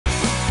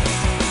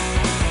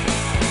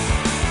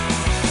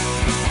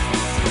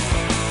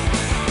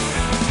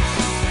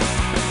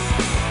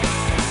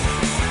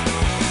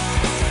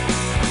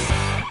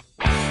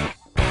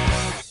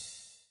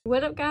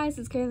What up guys,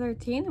 it's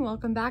K13 and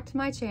welcome back to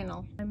my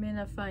channel. I'm in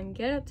a fun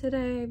get up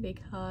today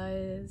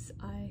because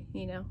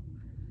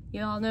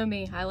you all know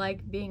me, I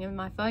like being in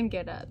my fun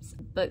get ups,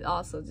 but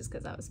also just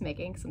because I was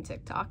making some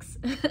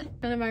TikToks.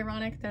 Kind of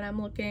ironic that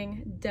I'm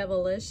looking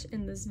devilish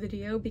in this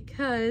video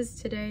because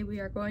today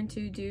we are going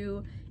to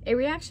do a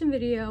reaction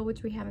video,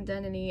 which we haven't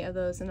done any of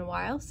those in a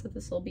while, so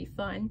this will be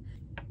fun.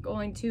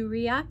 Going to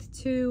react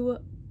to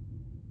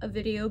a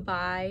video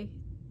by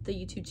the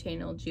YouTube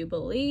channel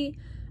Jubilee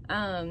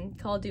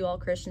called Do All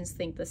Christians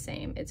Think the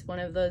Same? It's one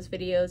of those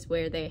videos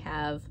where they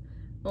have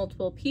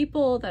multiple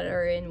people that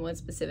are in one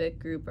specific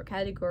group or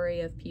category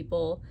of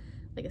people,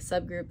 like a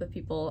subgroup of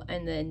people,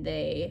 and then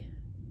they,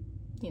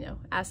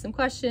 ask them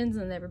questions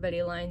and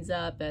everybody lines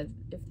up as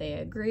if they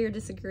agree or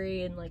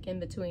disagree, and like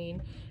in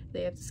between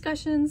they have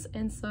discussions.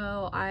 And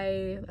so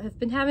I have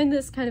been having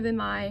this kind of in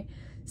my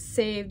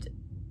saved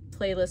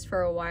playlist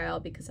for a while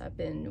because I've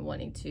been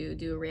wanting to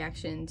do a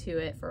reaction to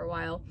it for a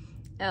while.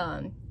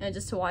 And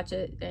just to watch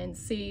it and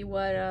see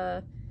what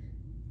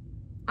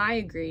I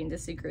agree and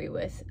disagree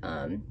with,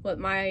 what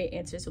my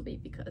answers will be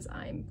because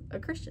I'm a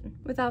Christian.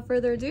 Without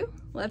further ado,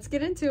 let's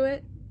get into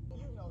it.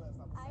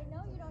 I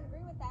know you don't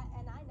agree with that,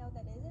 and I know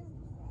that it is.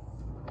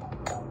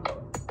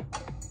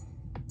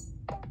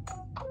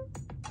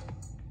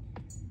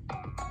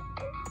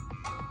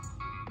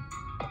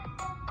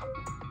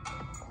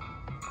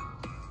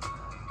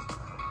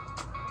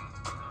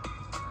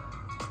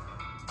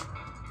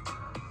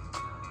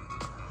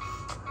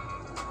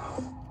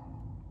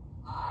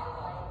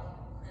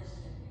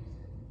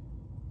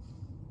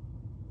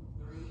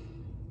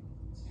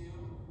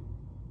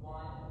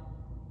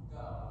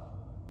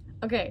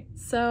 Okay,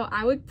 so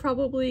I would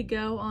probably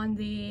go on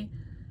the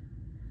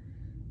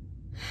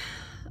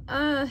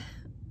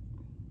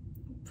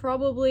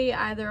probably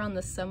either on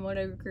the somewhat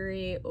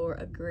agree or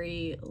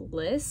agree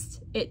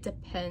list. It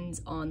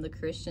depends on the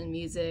Christian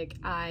music.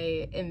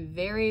 I am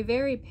very,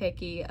 very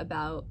picky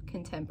about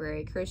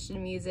contemporary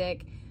Christian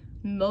music.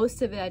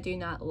 Most of it I do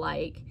not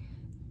like.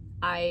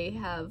 I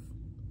have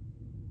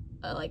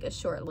like a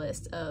short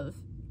list of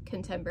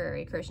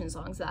contemporary Christian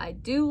songs that I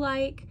do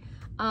like.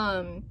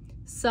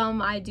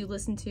 Some I do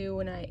listen to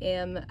when I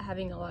am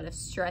having a lot of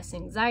stress,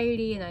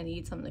 anxiety, and I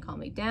need something to calm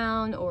me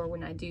down, or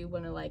when I do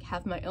want to like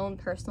have my own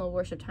personal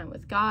worship time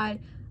with God,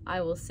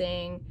 I will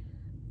sing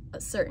a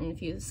certain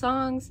few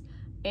songs.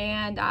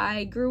 And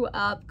I grew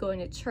up going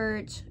to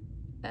church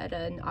at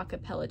an a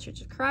cappella Church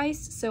of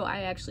Christ, so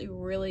I actually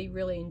really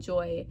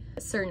enjoy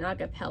certain a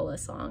cappella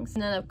songs.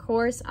 And then of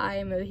course I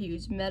am a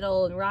huge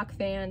metal and rock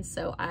fan,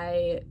 so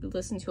I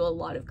listen to a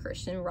lot of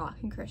Christian rock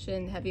and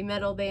Christian heavy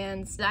metal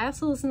bands. I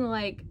also listen to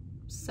like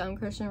some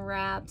Christian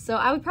rap, so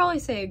I would probably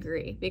say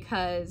agree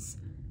because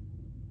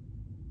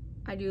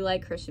I do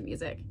like Christian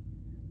music,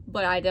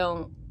 but I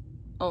don't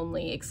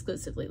only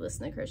exclusively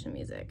listen to Christian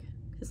music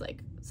because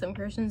like some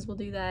Christians will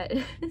do that.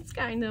 It's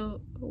kind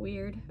of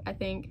weird, I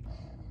think.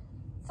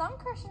 Some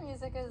Christian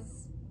music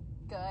is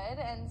good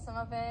and some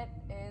of it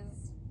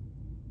is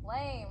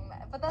lame,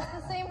 but that's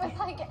the same with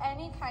like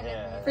any kind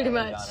of music. Pretty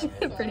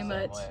much. Pretty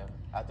much.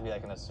 I have to be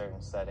like in a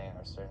certain setting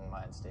or a certain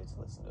mind state to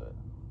listen to it.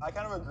 I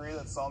kind of agree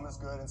that some is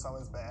good and some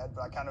is bad,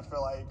 but I kind of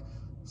feel like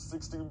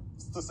 60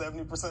 to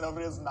 70% of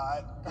it is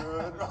not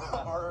good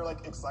or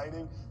like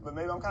exciting. But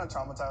maybe I'm kind of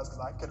traumatized because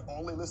I could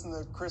only listen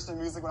to Christian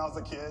music when I was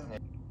a kid.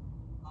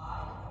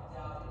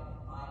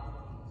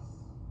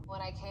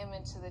 When I came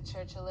into the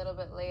church a little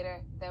bit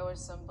later, there were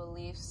some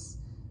beliefs,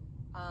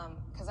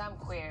 because I'm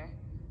queer,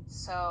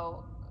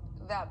 so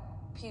that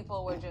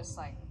people were just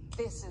like,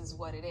 this is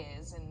what it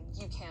is, and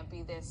you can't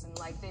be this, and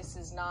like, this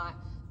is not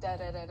da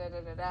da da da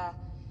da da da.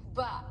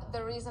 But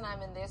the reason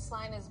I'm in this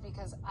line is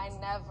because I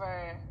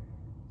never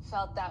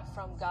felt that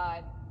from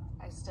God.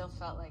 I still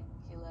felt like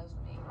He loves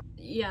me.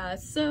 Yeah,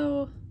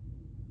 so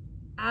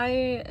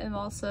I am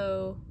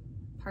also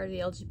part of the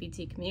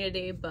LGBT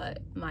community,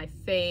 but my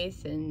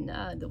faith and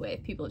the way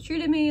people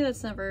treated me,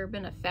 that's never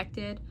been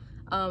affected.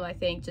 I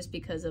think just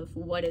because of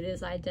what it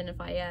is I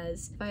identify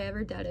as. If I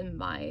ever doubted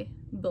my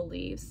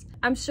beliefs,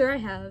 I'm sure I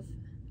have.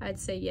 I'd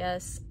say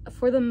yes.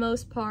 For the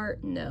most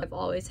part, no. I've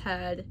always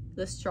had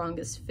the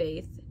strongest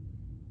faith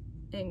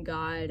in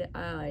God.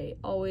 I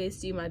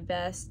always do my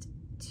best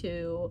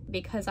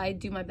because I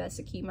do my best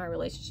to keep my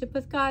relationship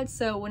with God.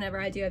 So whenever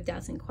I do have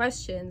doubts and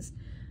questions,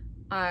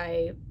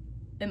 I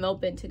am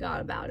open to God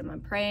about him.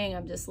 I'm praying.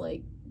 I'm just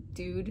like,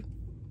 dude,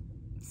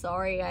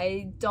 sorry,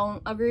 I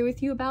don't agree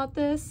with you about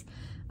this.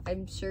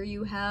 I'm sure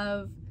you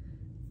have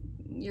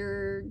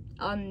your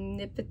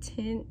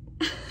omnipotent,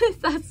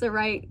 if that's the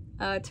right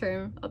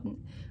term,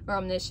 or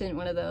omniscient,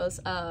 one of those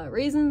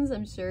reasons.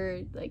 I'm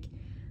sure, like,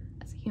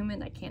 as a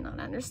human, I cannot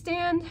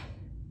understand.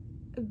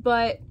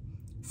 But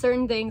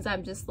certain things,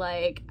 I'm just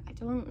like, I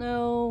don't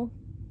know.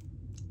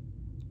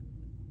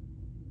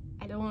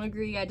 I don't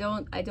agree. I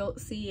don't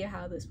see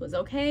how this was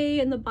okay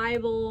in the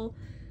Bible.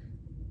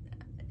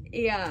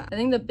 Yeah, I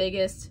think the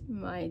biggest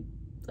I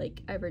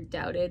ever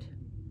doubted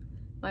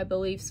my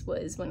beliefs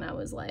was when I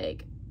was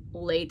like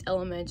late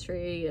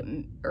elementary,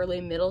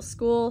 early middle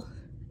school,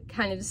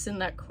 kind of just in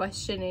that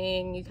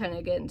questioning, you kind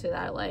of get into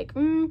that like,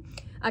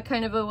 I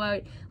kind of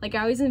like I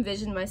always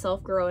envisioned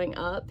myself growing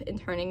up and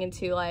turning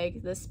into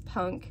like this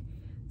punk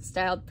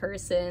styled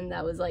person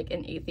that was like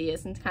an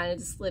atheist and kind of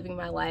just living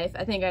my life.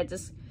 I think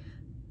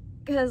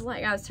because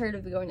like I was tired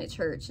of going to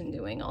church and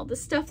doing all the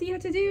stuff that you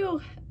have to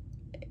do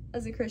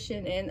as a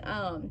Christian.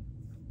 And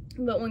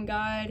but when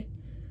God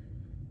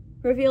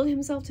revealed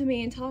himself to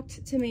me and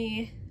talked to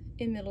me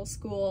in middle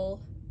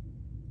school,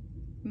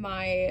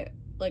 my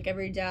like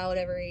every doubt,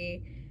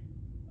 every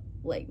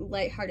like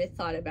lighthearted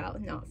thought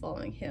about not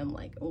following him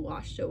like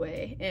washed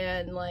away,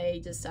 and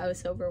like just I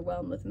was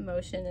overwhelmed with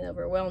emotion and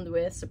overwhelmed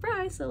with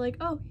surprise that like,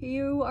 oh,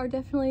 you are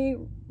definitely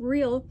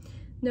real,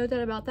 no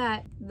doubt about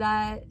that.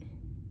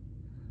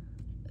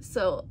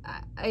 So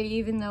I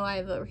even though I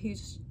have a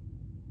huge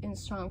and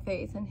strong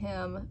faith in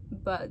him,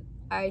 but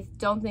I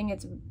don't think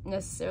it's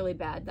necessarily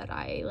bad that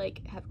I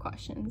like have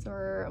questions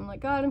or I'm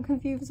like, God, I'm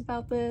confused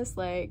about this.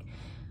 Like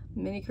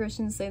many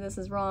Christians say this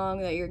is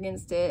wrong, that you're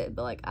against it,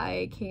 but like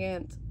I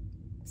can't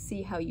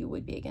see how you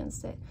would be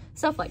against it.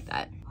 Stuff like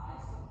that.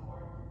 I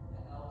support the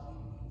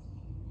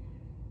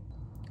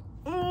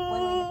LGBT community.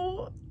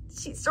 Oh,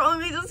 she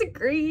strongly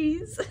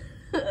disagrees.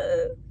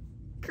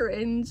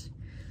 Cringe.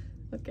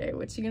 Okay,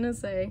 what you gonna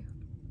say?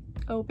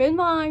 Open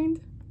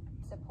mind.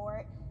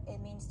 Support,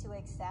 it means to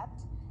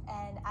accept,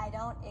 and I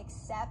don't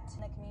accept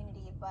the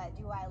community, but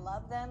do I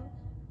love them?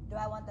 Do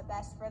I want the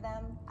best for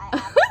them?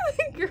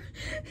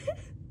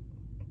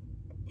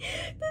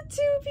 The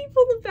two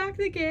people in the back,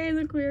 the gay and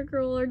the queer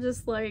girl, are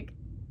just like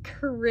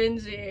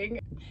cringing.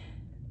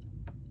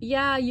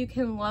 Yeah, you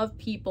can love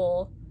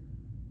people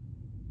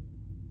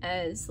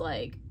as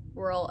like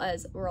we're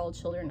all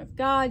children of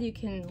God. You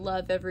can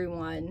love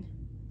everyone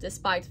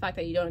despite the fact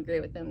that you don't agree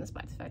with them,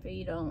 despite the fact that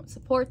you don't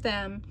support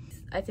them.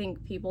 I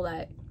think people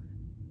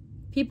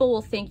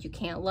will think you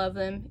can't love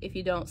them if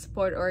you don't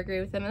support or agree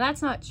with them, and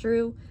that's not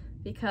true,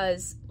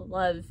 because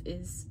love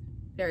is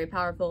very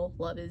powerful.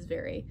 Love is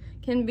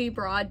can be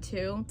broad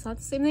too. It's not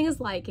the same thing as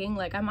liking.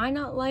 Like, I might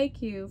not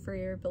like you for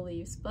your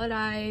beliefs, but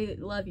I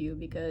love you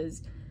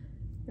because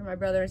you're my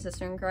brother and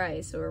sister in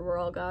Christ, or we're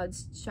all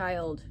God's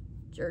child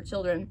or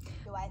children.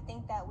 Do I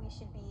think that we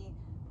should be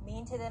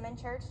mean to them in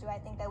church? Do I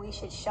think that we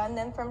should shun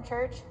them from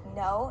church?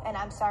 No, and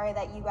I'm sorry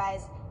that you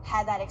guys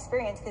had that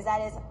experience, because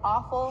that is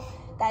awful.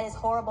 That is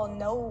horrible.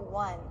 No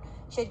one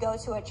should go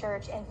to a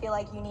church and feel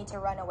like you need to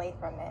run away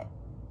from it.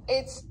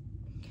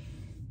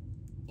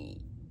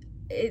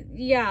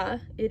 Yeah,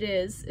 it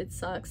is. It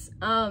sucks.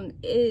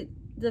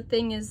 The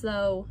thing is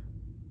though,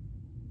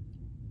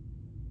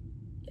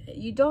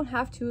 you don't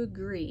have to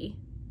agree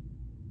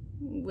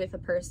with a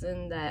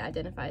person that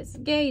identifies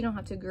as gay. You don't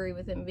have to agree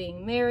with them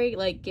being married,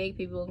 like gay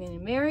people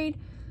getting married,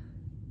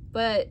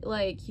 but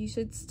like you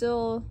should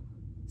still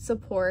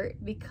support,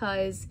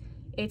 because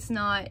it's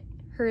not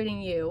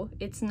hurting you.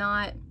 It's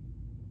not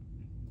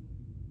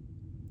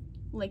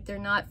like they're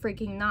not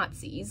freaking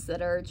Nazis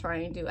that are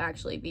trying to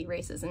actually be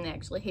racist and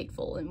actually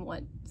hateful and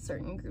want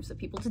certain groups of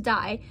people to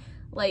die.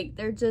 Like,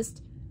 they're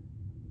just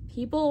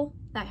people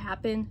that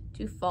happen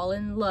to fall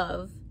in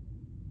love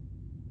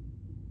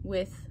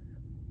with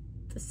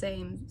the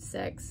same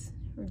sex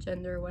or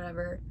gender or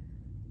whatever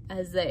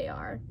as they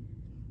are.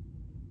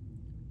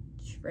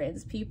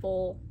 Trans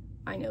people,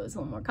 I know it's a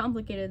little more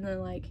complicated than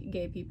like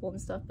gay people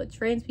and stuff, but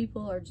trans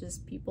people are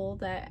just people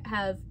that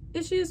have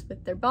issues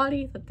with their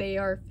body that they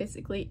are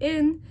physically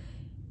in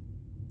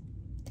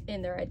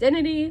their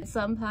identity.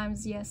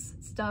 Sometimes, yes,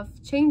 stuff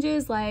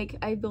changes. Like,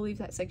 I believe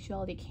that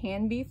sexuality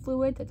can be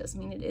fluid. That doesn't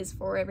mean it is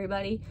for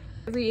everybody.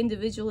 Every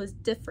individual is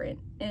different,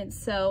 and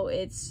so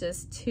it's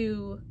just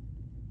too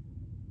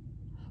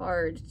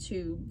hard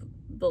to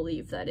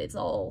believe that it's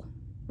all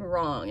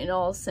wrong and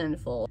all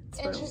sinful. It's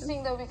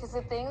interesting though, because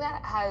the thing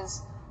that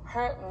has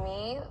hurt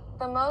me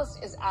the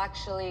most is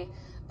actually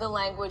the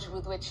language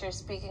with which you're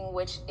speaking,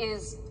 which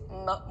is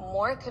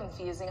more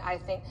confusing, I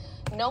think.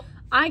 No,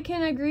 I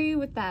can agree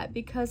with that,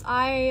 because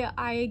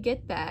I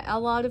get that. A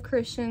lot of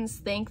Christians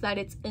think that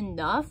it's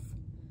enough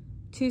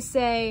to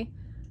say,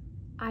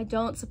 I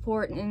don't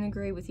support and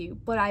agree with you,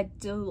 but I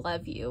do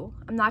love you.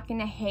 I'm not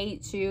gonna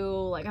hate you.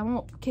 Like, I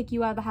won't kick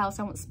you out of the house.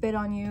 I won't spit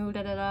on you,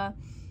 da da da.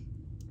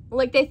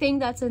 Like, they think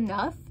that's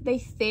enough. They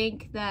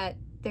think that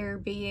they're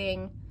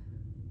being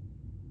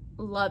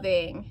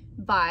loving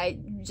by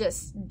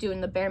just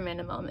doing the bare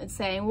minimum and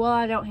saying, well,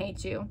 I don't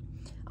hate you.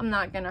 I'm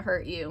not gonna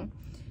hurt you.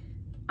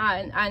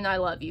 And I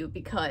love you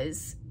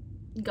because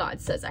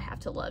God says I have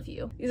to love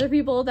you. These are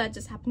people that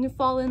just happen to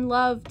fall in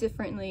love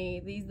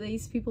differently.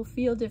 These people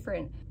feel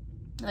different.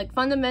 Like,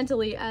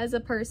 fundamentally, as a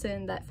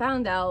person that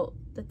found out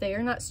that they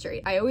are not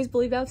straight, I always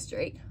believed I was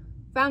straight,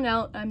 found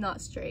out I'm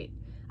not straight.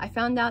 I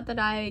found out that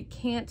I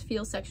can't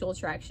feel sexual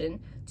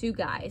attraction to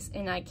guys,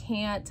 and I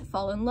can't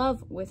fall in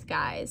love with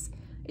guys.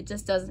 It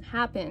just doesn't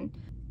happen.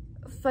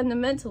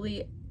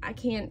 Fundamentally, I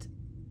can't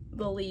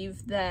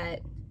believe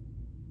that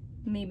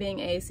me being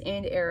ace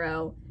and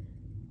aro,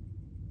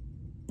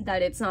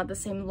 that it's not the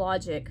same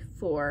logic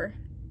for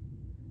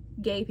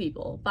gay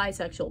people,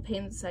 bisexual,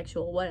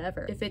 pansexual,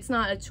 whatever. If it's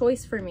not a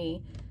choice for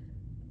me,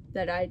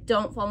 that I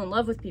don't fall in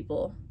love with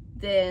people,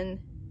 then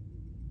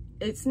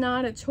it's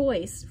not a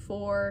choice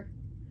for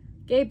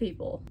gay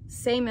people.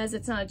 Same as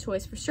it's not a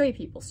choice for straight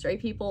people.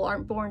 Straight people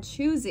aren't born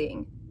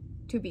choosing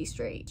to be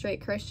straight.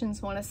 Straight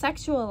Christians want to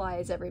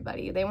sexualize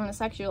everybody. They want to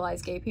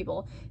sexualize gay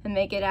people and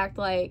make it act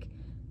like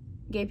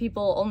gay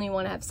people only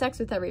want to have sex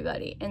with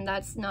everybody, and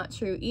that's not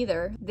true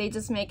either. They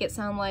just make it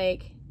sound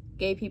like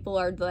gay people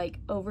are like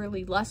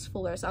overly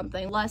lustful or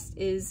something. Lust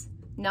is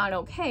not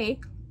okay.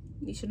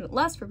 You shouldn't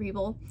lust for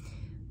people,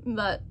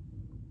 but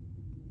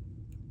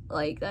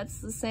like that's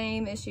the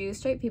same issue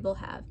straight people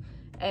have,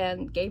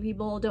 and gay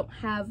people don't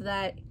have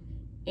that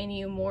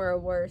any more or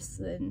worse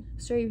than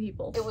straight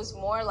people. It was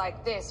more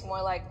like this,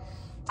 more like,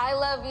 I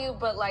love you,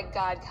 but like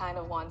God kind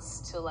of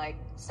wants to like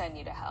send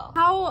you to hell.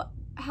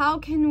 How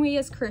can we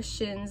as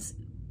Christians,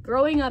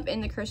 growing up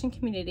in the Christian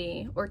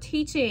community or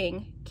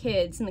teaching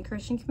kids in the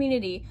Christian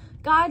community,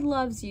 God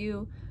loves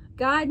you,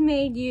 God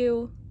made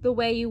you the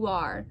way you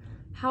are.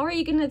 How are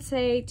you gonna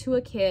say to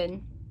a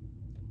kid,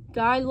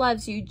 God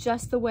loves you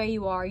just the way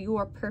you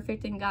are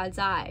perfect in God's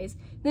eyes,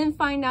 then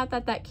find out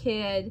that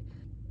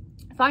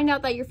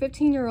your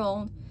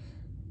 15-year-old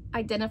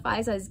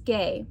identifies as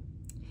gay,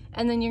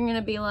 and then you're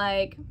gonna be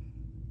like,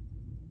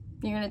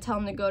 you're gonna tell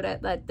them to go to,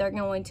 that they're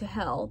going to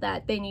hell,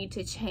 that they need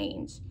to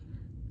change,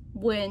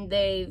 when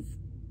they've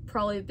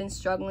probably been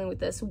struggling with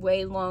this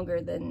way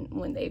longer than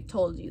when they've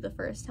told you the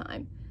first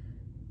time.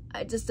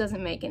 It just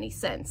doesn't make any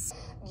sense.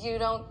 You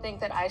don't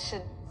think that I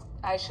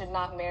should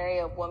not marry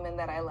a woman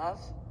that I love?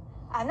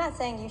 I'm not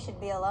saying you should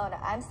be alone.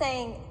 I'm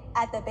saying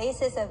at the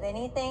basis of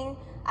anything,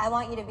 I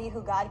want you to be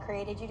who God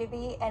created you to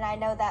be. And I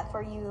know that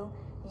for you,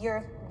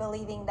 you're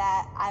believing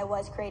that I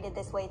was created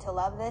this way to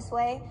love this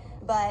way.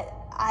 But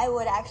I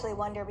would actually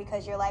wonder,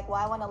 because you're like,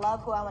 well, I want to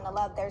love who I want to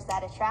love. There's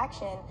that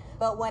attraction.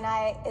 But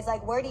it's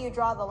like, where do you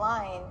draw the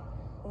line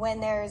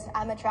when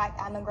I'm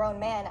a grown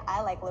man.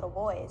 I like little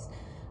boys.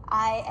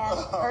 I am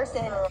a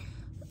person.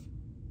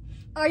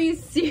 Are you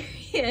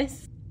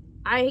serious?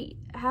 I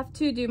have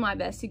to do my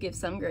best to give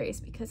some grace,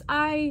 because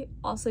I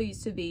also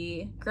used to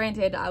be,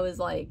 granted, I was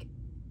like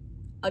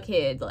a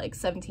kid, like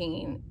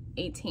 17,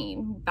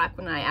 18, back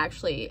when I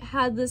actually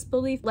had this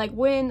belief. Like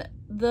when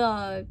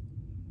the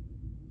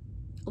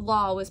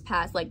law was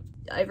passed, like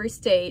every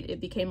state, it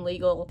became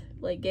legal,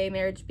 like gay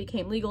marriage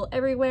became legal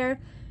everywhere.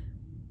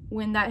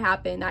 When that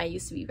happened, I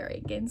used to be very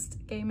against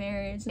gay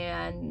marriage,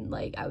 and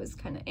like I was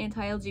kind of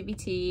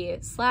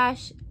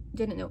anti-LGBT /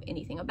 didn't know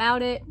anything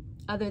about it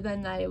other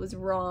than that it was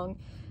wrong.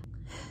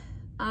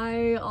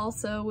 I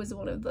also was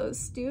one of those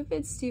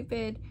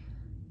stupid,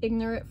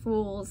 ignorant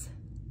fools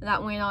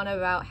that went on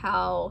about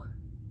how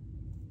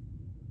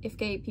if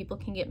gay people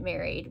can get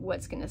married,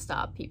 what's gonna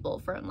stop people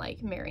from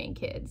like marrying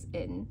kids,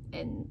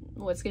 and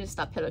what's gonna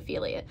stop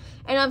pedophilia.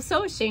 And I'm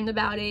so ashamed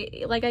about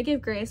it. Like, I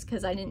give grace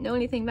because I didn't know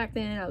anything back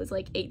then. I was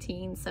like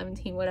 18,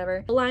 17,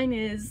 whatever. The line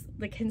is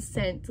the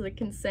consent.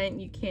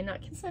 You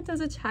cannot consent as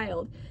a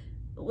child.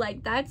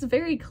 Like, that's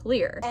very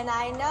clear. And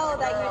I know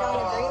that you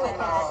don't agree with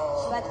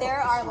that, but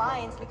there are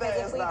lines, because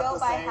if we go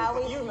by how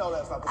we... You know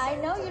that's not the same.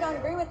 I know you don't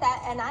agree with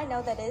that, and I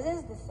know that it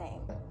is the same.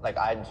 Like,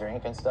 I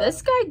drink and stuff.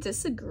 This guy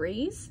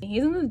disagrees.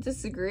 He's gonna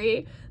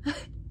disagree.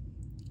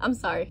 I'm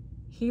sorry.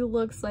 He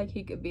looks like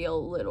he could be a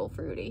little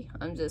fruity.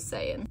 I'm just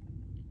saying.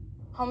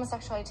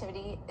 Homosexual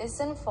activity is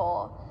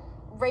sinful.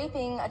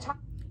 Raping a child.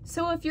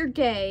 So if you're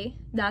gay,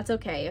 that's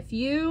okay. If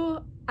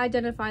you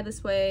identify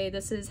this way,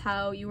 this is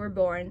how you were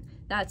born,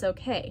 that's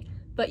okay.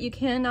 But you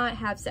cannot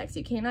have sex,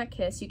 you cannot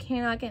kiss, you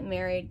cannot get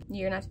married,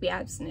 you're gonna have to be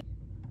abstinent.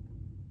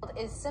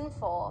 Is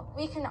sinful.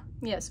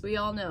 Yes, we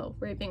all know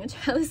raping a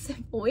child is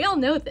sinful. We all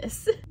know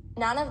this.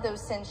 None of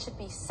those sins should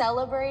be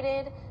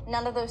celebrated.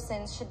 None of those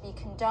sins should be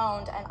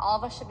condoned. And all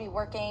of us should be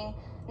working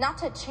not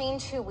to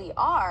change who we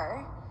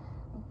are,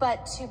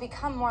 but to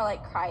become more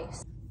like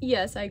Christ.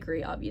 Yes, I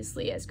agree.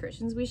 Obviously, as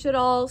Christians, we should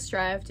all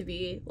strive to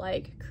be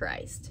like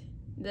Christ.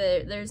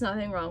 There's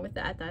nothing wrong with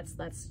that.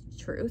 That's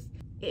truth.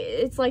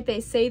 It's like they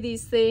say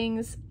these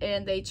things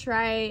and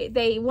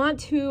they want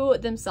to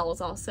themselves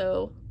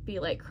also be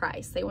like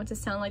Christ. They want to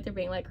sound like they're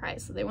being like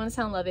Christ. So they want to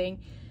sound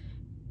loving,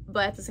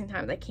 but at the same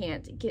time, they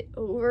can't get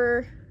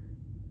over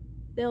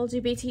the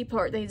LGBT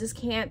part. They just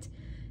can't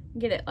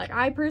get it. Like,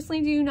 I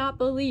personally do not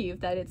believe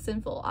that it's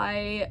sinful.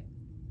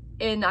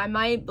 And I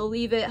might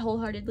believe it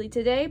wholeheartedly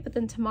today, but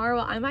then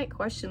tomorrow I might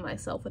question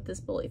myself with this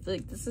belief.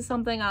 Like, this is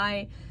something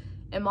I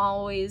am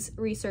always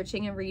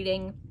researching and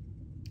reading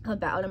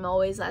about. I'm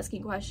always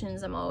asking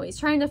questions. I'm always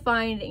trying to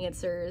find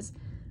answers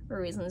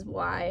or reasons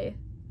why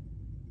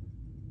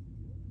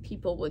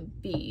people would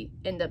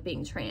end up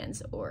being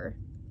trans or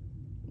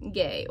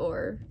gay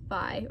or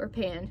bi or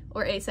pan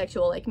or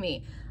asexual like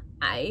me.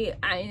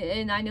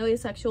 I know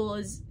asexual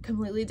is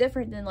completely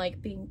different than like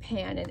being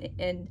pan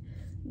and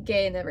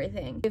gay and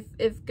everything.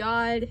 If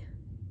God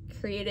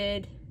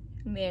created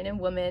man and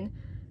woman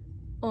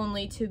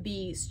only to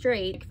be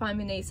straight, if I'm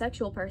an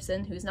asexual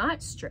person who's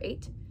not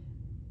straight,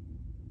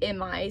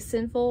 am I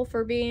sinful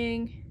for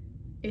being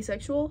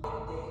asexual?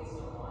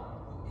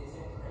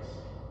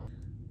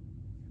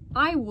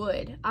 I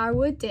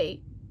would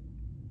date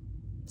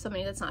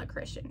somebody that's not a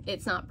Christian.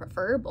 It's not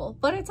preferable,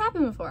 but it's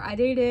happened before. I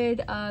dated,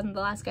 the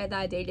last guy that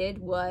I dated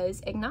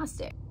was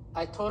agnostic.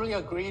 I totally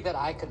agree that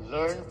I could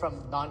learn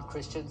from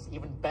non-Christians,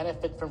 even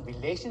benefit from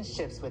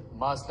relationships with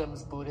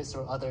Muslims, Buddhists,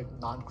 or other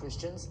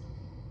non-Christians.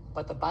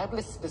 But the Bible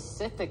is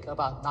specific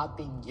about not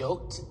being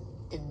yoked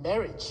in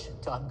marriage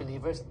to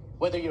unbelievers.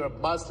 Whether you're a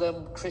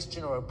Muslim,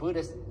 Christian, or a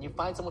Buddhist, you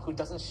find someone who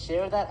doesn't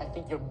share that, I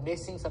think you're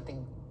missing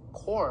something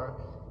core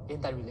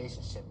in that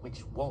relationship,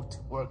 which won't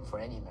work for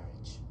any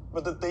marriage.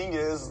 But the thing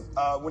is,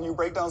 when you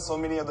break down so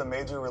many of the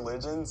major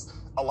religions,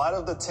 a lot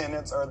of the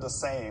tenets are the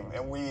same,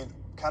 and we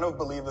kind of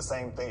believe the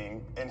same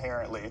thing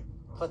inherently.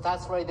 But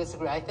that's where I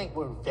disagree. I think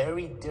we're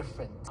very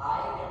different.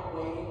 I am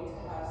waiting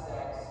to have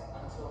sex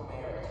until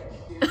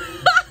marriage.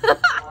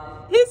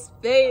 His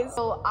face.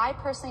 So I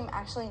personally am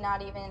actually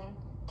not even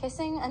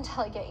kissing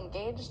until I get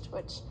engaged,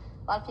 which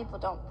a lot of people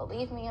don't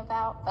believe me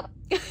about, but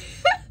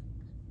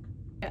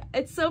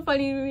It's so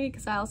funny to me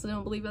because I also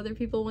don't believe other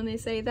people when they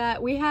say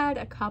that. We had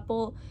a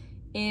couple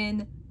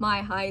in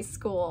my high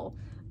school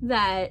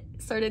that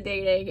started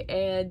dating,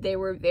 and they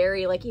were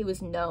very, like, it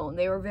was known.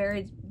 They were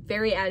very,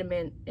 very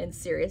adamant and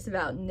serious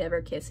about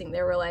never kissing.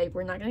 They were like,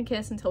 we're not gonna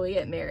kiss until we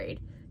get married.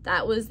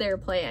 That was their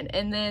plan.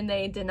 And then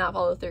they did not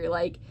follow through.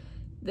 Like,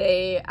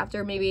 they,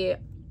 after maybe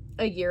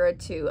a year or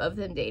two of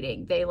them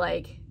dating, they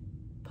like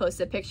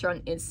posted a picture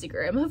on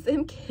Instagram of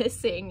them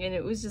kissing, and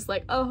it was just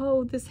like,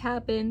 oh, this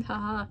happened,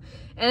 haha.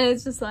 And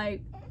it's just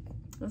like,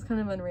 it's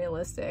kind of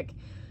unrealistic.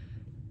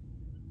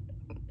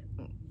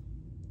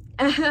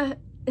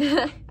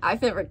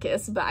 I've never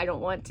kissed, but I don't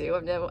want to.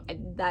 I've never,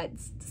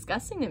 that's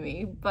disgusting to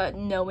me. But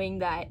knowing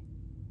that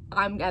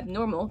I'm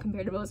abnormal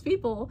compared to most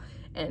people,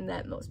 and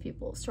that most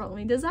people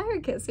strongly desire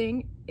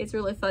kissing, it's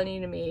really funny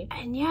to me.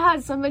 And yeah,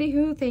 as somebody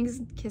who thinks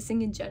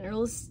kissing in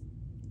general is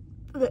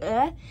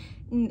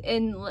and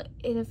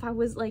if I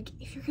was like,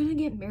 if you're gonna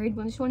get married,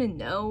 wouldn't you want to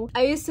know?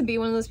 I used to be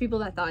one of those people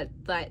that thought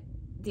that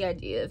the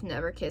idea of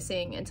never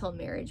kissing until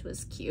marriage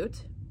was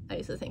cute. I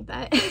used to think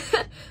that.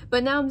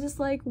 But now I'm just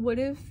like, what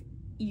if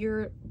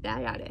you're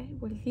bad at it?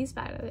 What if he's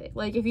bad at it?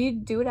 Like, if you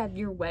do it at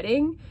your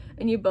wedding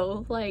and you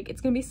both, like,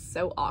 it's gonna be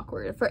so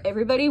awkward for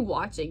everybody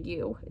watching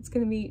you. It's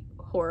gonna be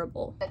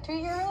horrible. a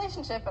 2-year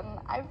relationship, and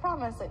I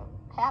promise it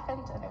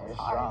happened, and it was You're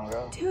hard. strong,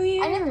 girl. 2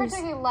 years. I didn't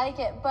particularly like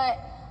it, but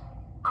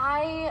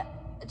I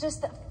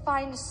just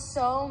find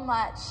so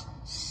much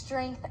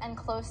strength and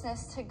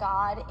closeness to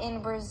God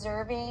in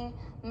reserving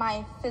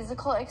my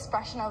physical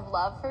expression of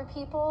love for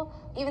people.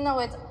 Even though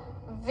it's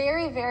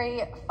very,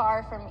 very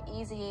far from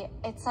easy,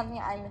 it's something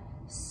I'm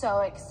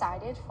so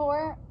excited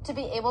for. To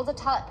be able to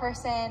tell that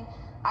person,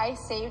 I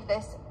saved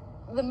this,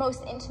 the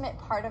most intimate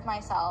part of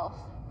myself,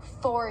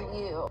 for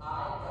you.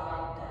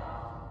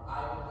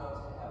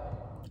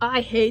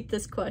 I hate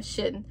this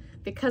question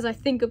because I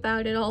think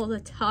about it all the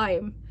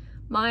time.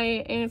 My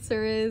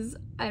answer is,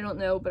 I don't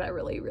know, but I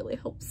really, really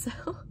hope so.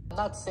 I'm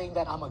not saying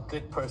that I'm a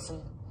good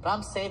person, but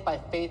I'm saved by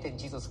faith in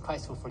Jesus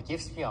Christ who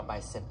forgives me of my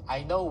sin.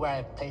 I know where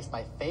I place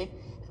my faith,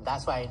 and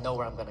that's why I know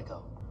where I'm gonna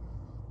go.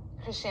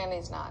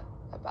 Christianity's not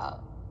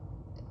about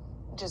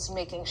just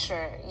making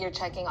sure you're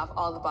checking off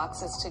all the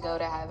boxes to go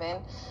to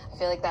heaven. I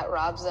feel like that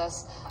robs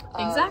us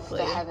of Exactly.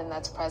 the heaven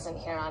that's present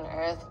here on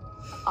earth.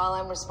 All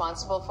I'm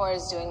responsible for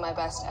is doing my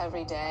best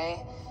every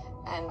day,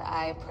 and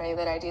I pray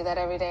that I do that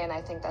every day, and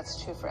I think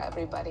that's true for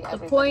everybody. point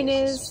Everybody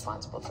is- just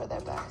responsible for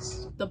their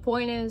best. The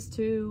point is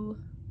to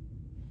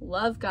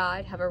love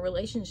God, have a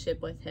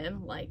relationship with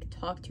him, like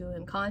talk to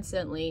him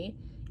constantly.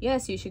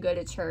 Yes, you should go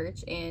to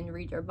church and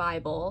read your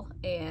Bible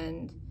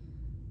and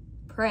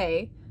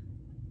pray,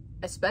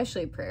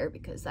 especially prayer,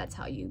 because that's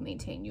how you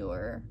maintain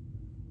your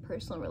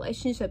personal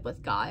relationship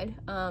with God.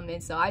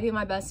 And so I do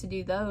my best to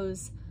do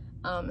those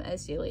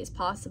as daily as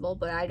possible,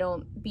 but I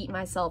don't beat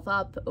myself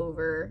up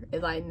over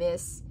if I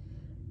miss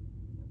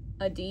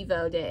a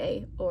Devo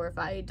day or if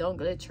I don't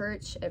go to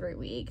church every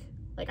week.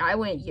 Like, I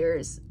went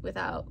years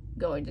without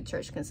going to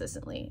church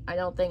consistently. I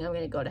don't think I'm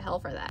gonna go to hell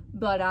for that.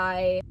 But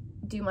I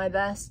do my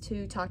best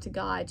to talk to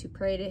God, to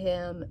pray to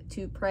him,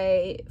 to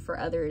pray for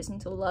others,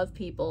 and to love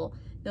people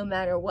no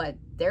matter what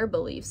their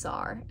beliefs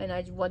are. And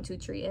I want to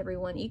treat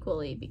everyone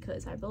equally,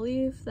 because I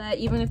believe that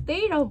even if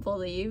they don't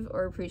believe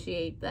or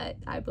appreciate that,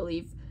 I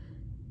believe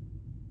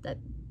that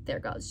they're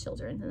God's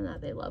children and that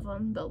they love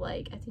them. But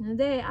like, at the end of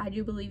the day, I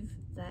do believe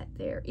that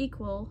they're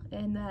equal,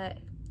 and that,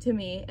 to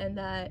me, and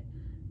that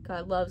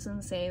God loves them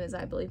the same as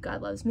I believe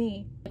God loves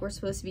me. We're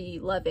supposed to be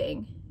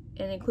loving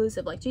and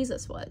inclusive like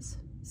Jesus was.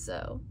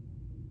 So,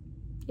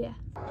 yeah.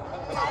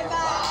 High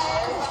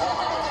five.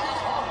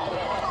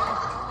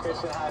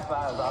 Christian high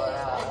fives all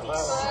around.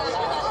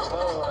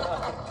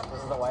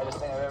 This is the whitest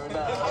thing I've ever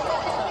done.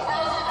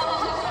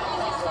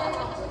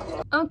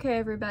 Okay,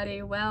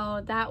 everybody,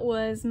 well, that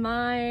was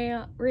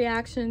my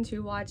reaction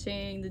to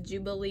watching the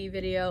Jubilee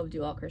video of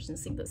Do All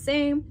Christians Think the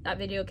Same? That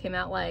video came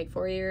out like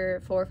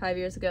 4 or 5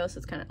 years ago, so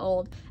it's kind of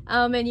old.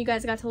 And you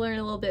guys got to learn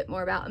a little bit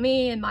more about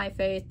me and my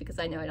faith, because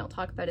I know I don't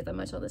talk about it that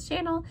much on this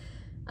channel.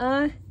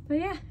 There But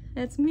yeah,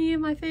 that's me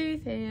and my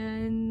faith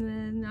and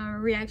then our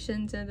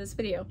reaction to this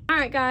video.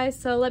 Alright guys,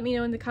 so let me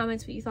know in the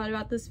comments what you thought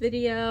about this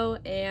video,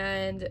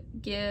 and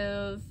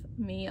give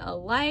me a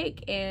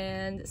like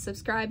and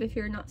subscribe if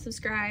you're not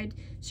subscribed.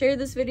 Share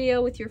this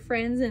video with your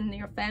friends and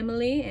your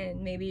family and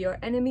maybe your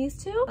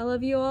enemies too. I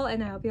love you all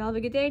and I hope you all have a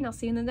good day, and I'll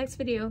see you in the next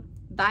video.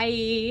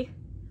 Bye.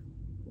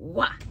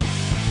 Wah.